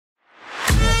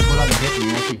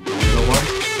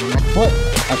foot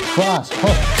across,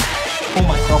 hook, pull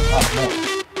myself up more.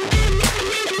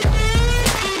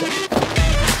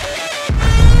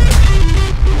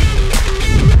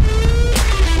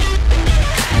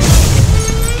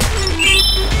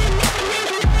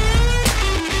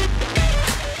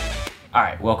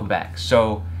 Alright, welcome back.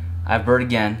 So, I have Bird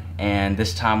again, and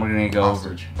this time we're gonna go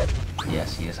hostage. over...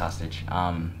 Yes, he is hostage.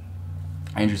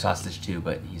 Andrew's hostage too,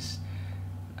 but he's,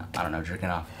 I don't know, jerking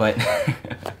off. But,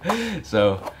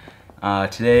 so,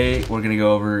 today we're gonna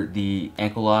go over the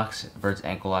ankle locks, Bird's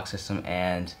ankle lock system,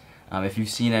 and if you've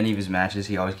seen any of his matches,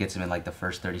 he always gets them in like the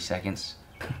first 30 seconds.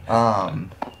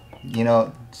 You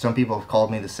know, some people have called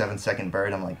me the 7-second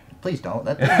Bird. I'm like, please don't.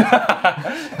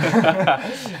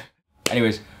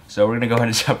 Anyways, so we're gonna go ahead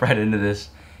and jump right into this,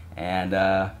 and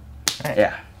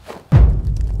yeah.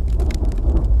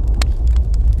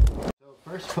 So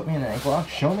first, put me in an ankle lock.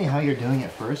 Show me how you're doing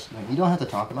it first. Like, you don't have to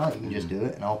talk about it. You can just do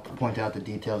it, and I'll point out the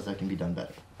details that can be done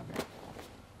better. Okay.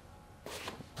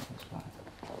 That's fine.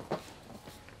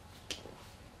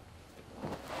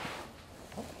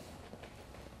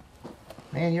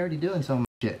 Man, you're already doing so much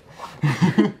shit.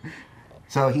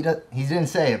 So he didn't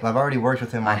say it, but I've already worked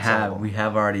with him on solo. We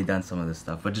have already done some of this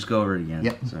stuff, but just go over it again.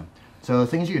 Yep. So the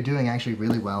things you're doing actually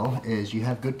really well is you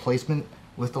have good placement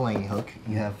with the landing hook.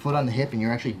 You have foot on the hip, and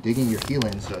you're actually digging your heel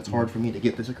in, so it's hard for me to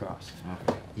get this across.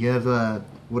 Okay. You have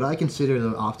what I consider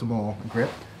the optimal grip,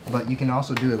 but you can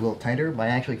also do it a little tighter by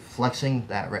actually flexing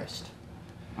that wrist.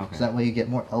 Okay. So that way you get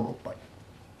more elbow bite.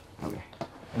 Okay.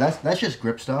 That's just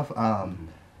grip stuff.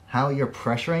 How you're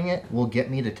pressuring it will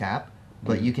get me to tap.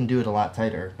 But you can do it a lot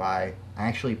tighter by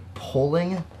actually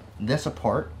pulling this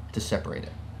apart to separate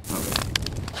it.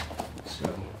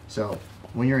 Okay. So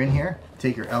when you're in here,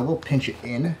 take your elbow, pinch it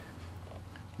in.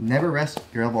 Never rest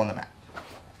your elbow on the mat.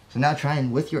 So now try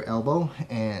and with your elbow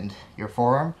and your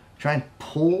forearm, try and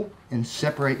pull and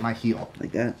separate my heel.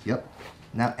 Like that? Yep.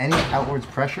 Now any outwards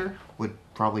pressure would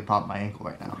probably pop my ankle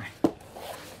right now.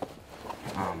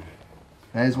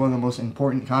 That is one of the most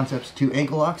important concepts to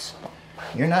ankle locks.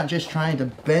 You're not just trying to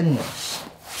bend this.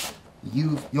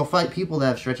 You'll fight people that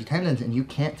have stretchy tendons and you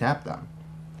can't tap them.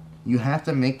 You have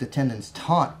to make the tendons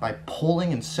taut by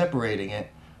pulling and separating it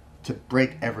to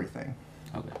break everything.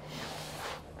 Okay.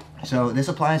 So this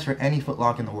applies for any foot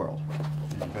lock in the world.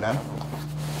 Go down.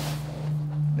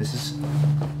 This is,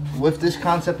 with this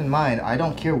concept in mind, I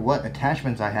don't care what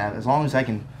attachments I have as long as I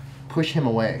can push him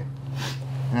away.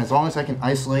 And as long as I can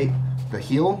isolate the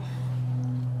heel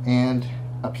and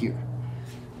up here.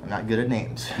 I'm not good at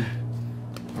names.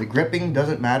 The gripping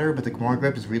doesn't matter, but the Kimura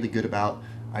grip is really good about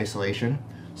isolation,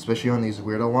 especially on these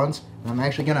weirdo ones. And I'm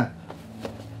actually gonna,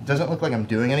 it doesn't look like I'm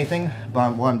doing anything,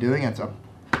 but what I'm doing is I'm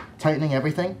tightening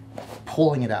everything,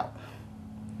 pulling it out.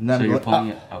 And then so you're pulling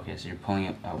it, okay, so you're pulling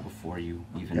it out before you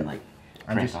even like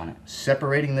press on it.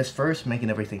 Separating this first,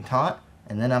 making everything taut,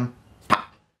 and then I'm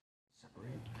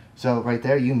separating. So right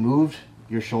there, you moved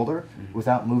your shoulder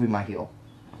without moving my heel.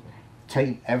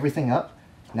 Tighten everything up.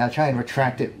 Now try and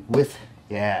retract it with,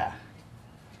 yeah.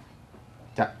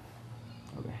 Tap.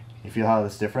 Okay. You feel how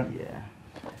that's different? Yeah.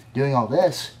 Doing all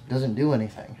this doesn't do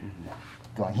anything.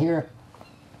 Going here.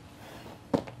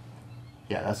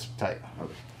 Yeah, that's tight.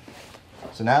 Okay.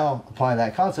 So now apply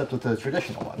that concept with the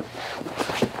traditional one.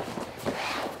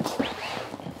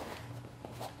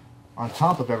 On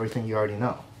top of everything you already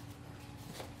know.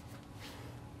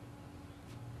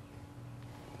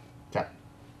 Tap.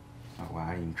 Oh wow,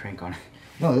 I didn't even crank on it.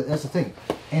 No, that's the thing.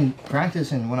 In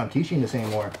practice and when I'm teaching this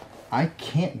anymore, I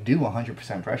can't do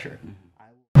 100% pressure.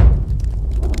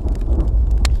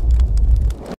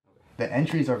 The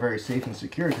entries are very safe and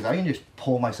secure because I can just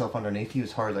pull myself underneath you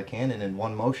as hard as I can and in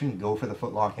one motion go for the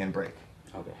foot lock and break.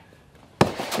 Okay.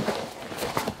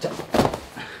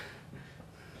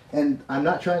 And I'm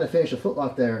not trying to finish a foot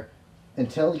lock there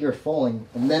until you're falling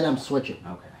and then I'm switching.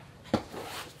 Okay.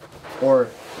 Or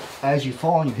as you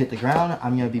fall and you hit the ground,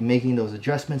 I'm going to be making those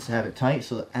adjustments to have it tight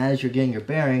so that as you're getting your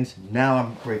bearings, now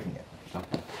I'm breaking it.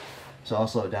 Okay. So I'll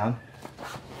slow it down.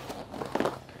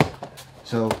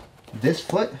 So this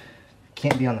foot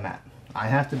can't be on the mat. I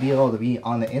have to be able to be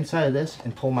on the inside of this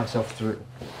and pull myself through.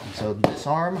 And so this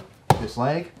arm, this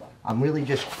leg, I'm really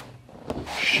just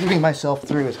shooting myself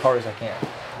through as hard as I can.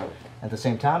 At the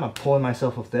same time, I'm pulling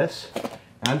myself with this.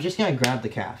 And I'm just going to grab the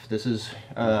calf. This is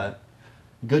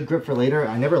good grip for later.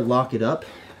 I never lock it up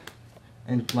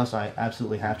unless I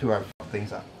absolutely have to or I fuck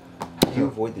things up. Do you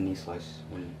avoid the knee slice?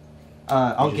 When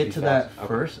I'll get to that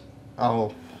first.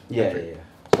 Yeah.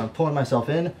 So I'm pulling myself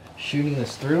in, shooting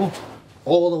this through,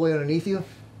 all the way underneath you.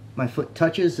 My foot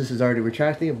touches. This is already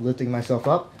retracting. I'm lifting myself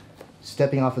up,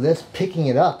 stepping off of this, picking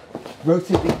it up,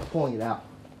 rotating, pulling it out.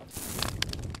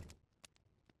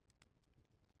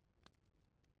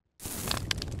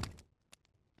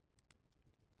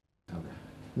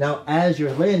 Now as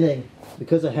you're landing,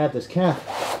 because I have this calf,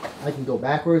 I can go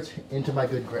backwards into my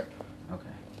good grip. Okay.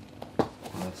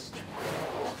 Let's try.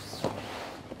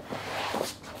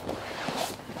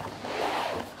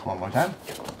 One more time.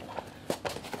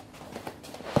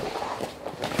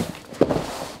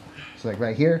 So like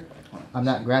right here, I'm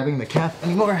not grabbing the calf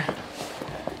anymore.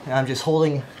 And I'm just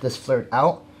holding this flirt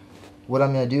out. What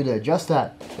I'm gonna do to adjust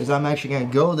that is I'm actually gonna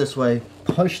go this way,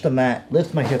 push the mat,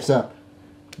 lift my hips up,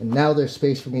 and now there's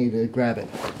space for me to grab it.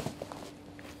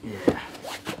 Yeah.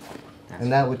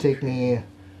 And that would take me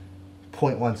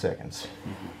 0.1 seconds.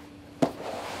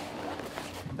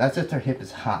 That's if their hip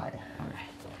is high. Okay.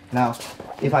 Now,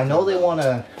 if I know they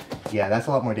wanna, yeah, that's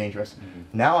a lot more dangerous.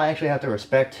 Now I actually have to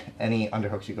respect any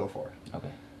underhooks you go for.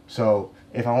 Okay. So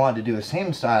if I wanted to do the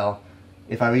same style,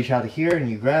 if I reach out to here and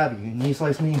you grab, you knee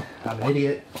slice me, I'm an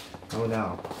idiot. Oh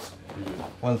no.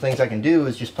 One of the things I can do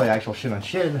is just play actual shin on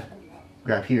shin,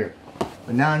 grab here.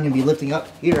 But now I'm gonna be lifting up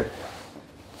here.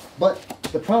 But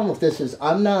the problem with this is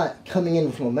I'm not coming in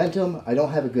with momentum. I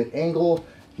don't have a good angle.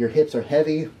 Your hips are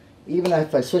heavy. Even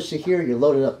if I switch to here, you're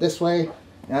loaded up this way.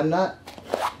 And I'm not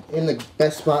in the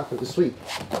best spot for the sweep.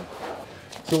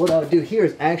 So what I would do here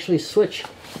is actually switch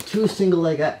to single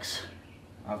leg X.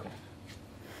 Okay.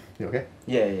 You okay?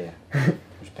 Yeah.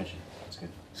 Just pinching. That's good.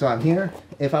 So I'm here.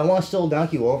 If I want to still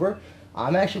dunk you over,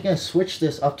 I'm actually going to switch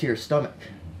this up to your stomach.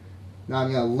 Now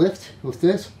I'm going to lift with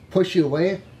this, push you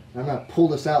away, and I'm going to pull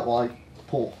this out while I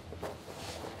pull.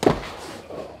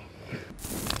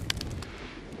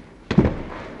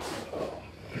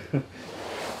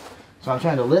 So I'm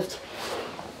trying to lift.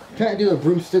 I'm trying to do a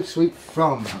broomstick sweep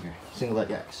from single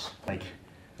leg X. Like,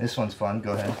 this one's fun.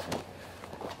 Go ahead.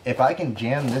 If I can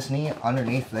jam this knee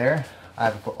underneath there, I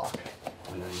have a foot lock.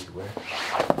 Underneath where?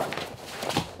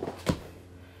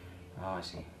 Oh, I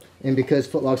see. And because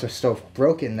foot locks are so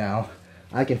broken now,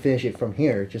 I can finish it from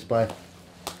here just by...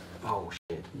 Oh,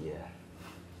 shit. Yeah.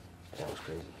 That was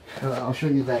crazy. I'll show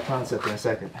you that concept in a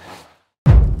second.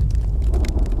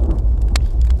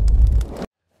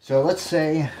 So let's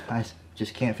say I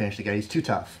just can't finish the guy. He's too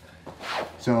tough.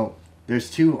 So there's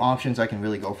two options I can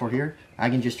really go for here. I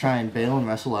can just try and bail and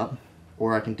wrestle up,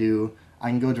 or I can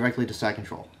go directly to side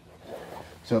control.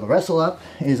 So the wrestle up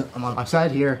is I'm on my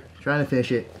side here, trying to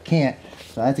finish it. I can't,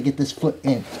 so I have to get this foot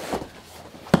in.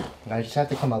 And I just have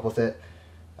to come up with it.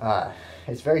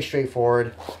 It's very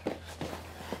straightforward.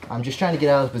 I'm just trying to get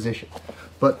out of position.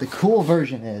 But the cool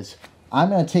version is I'm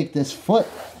going to take this foot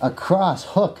across,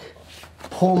 hook,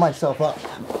 pull myself up.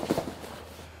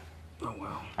 Oh,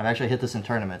 wow. I've actually hit this in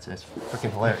tournaments, and it's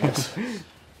freaking hilarious.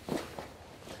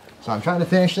 So I'm trying to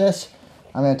finish this.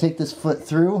 I'm going to take this foot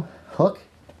through, hook,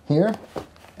 here.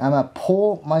 I'm going to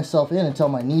pull myself in until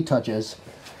my knee touches.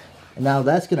 And now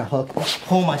that's going to hook,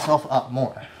 pull myself up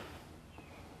more.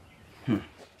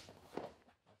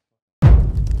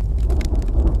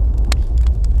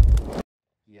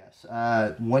 Yes,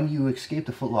 when you escape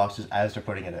the foot locks is as they're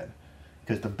putting it in.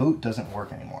 Because the boot doesn't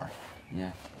work anymore.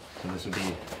 Yeah. So this would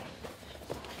be...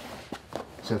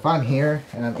 So if I'm here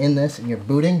and I'm in this and you're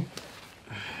booting,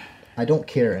 I don't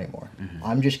care anymore.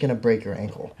 I'm just going to break your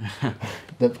ankle.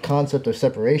 The concept of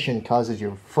separation causes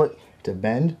your foot to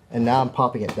bend, and now I'm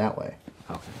popping it that way.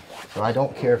 Okay. So I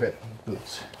don't care if it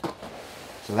boots.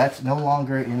 So that's no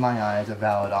longer, in my eyes, a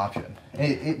valid option.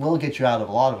 It will get you out of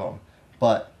a lot of them,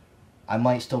 but I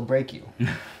might still break you.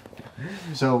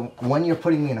 So when you're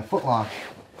putting me in a foot lock,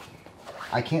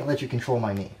 I can't let you control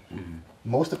my knee.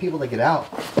 Most of the people that get out,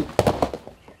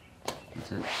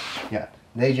 That's it. yeah,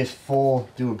 they just full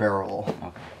do a barrel roll.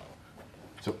 Okay.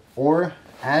 So, or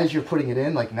as you're putting it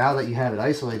in, like now that you have it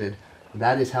isolated,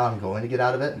 that is how I'm going to get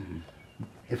out of it.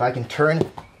 If I can turn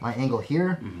my angle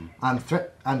here,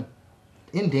 I'm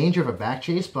in danger of a back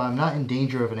chase, but I'm not in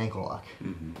danger of an ankle lock.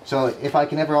 So if I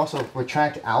can ever also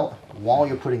retract out while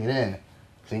you're putting it in,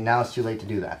 see, now it's too late to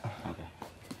do that. Okay.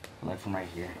 Like from right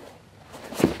here.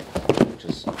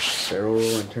 Just barrel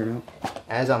roll and turn out.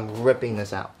 As I'm ripping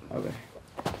this out. Okay.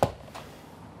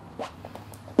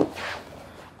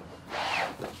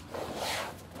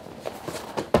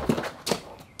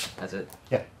 That's it?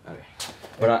 Yeah. Okay.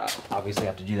 But I obviously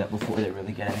have to do that before they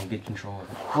really get any good control of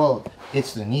it. Well,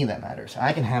 it's the knee that matters.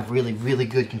 I can have really, really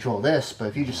good control of this, but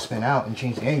if you just spin out and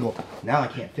change the angle, now I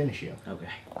can't finish you. Okay.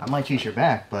 I might chase your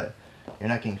back, but you're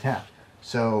not getting tapped.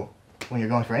 So when you're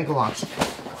going for ankle locks,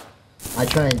 I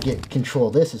try and get control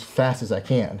of this as fast as I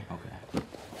can. Okay.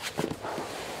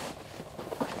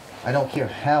 I don't care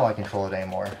how I control it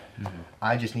anymore.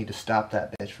 I just need to stop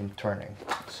that bitch from turning.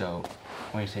 So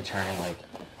when you say turning,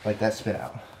 Like that spin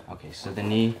out. okay, so the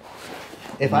knee,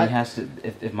 If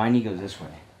if my knee goes this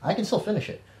way. I can still finish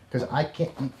it. Because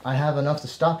I have enough to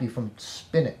stop you from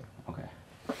spinning. Okay.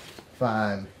 If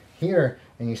I'm here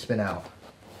and you spin out,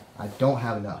 I don't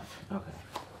have enough. Okay.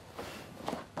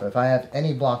 But if I have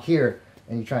any block here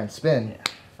and you try and spin,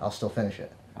 I'll still finish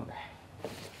it. Okay.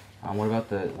 What about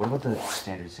the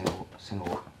standard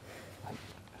single? Like,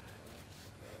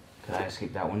 could I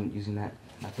escape that one using that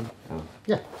method? Oh.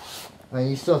 Yeah. I mean,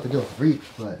 you still have to deal with reach,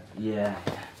 but Yeah.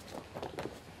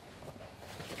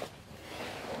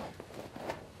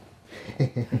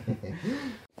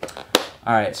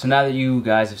 Alright, so now that you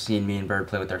guys have seen me and Bird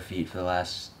play with our feet for the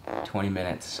last 20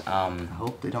 minutes, I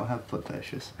hope they don't have foot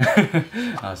fetishes.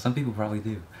 Some people probably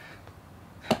do.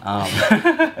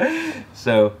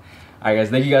 So, alright guys,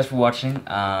 thank you guys for watching,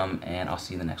 and I'll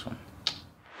see you in the next one.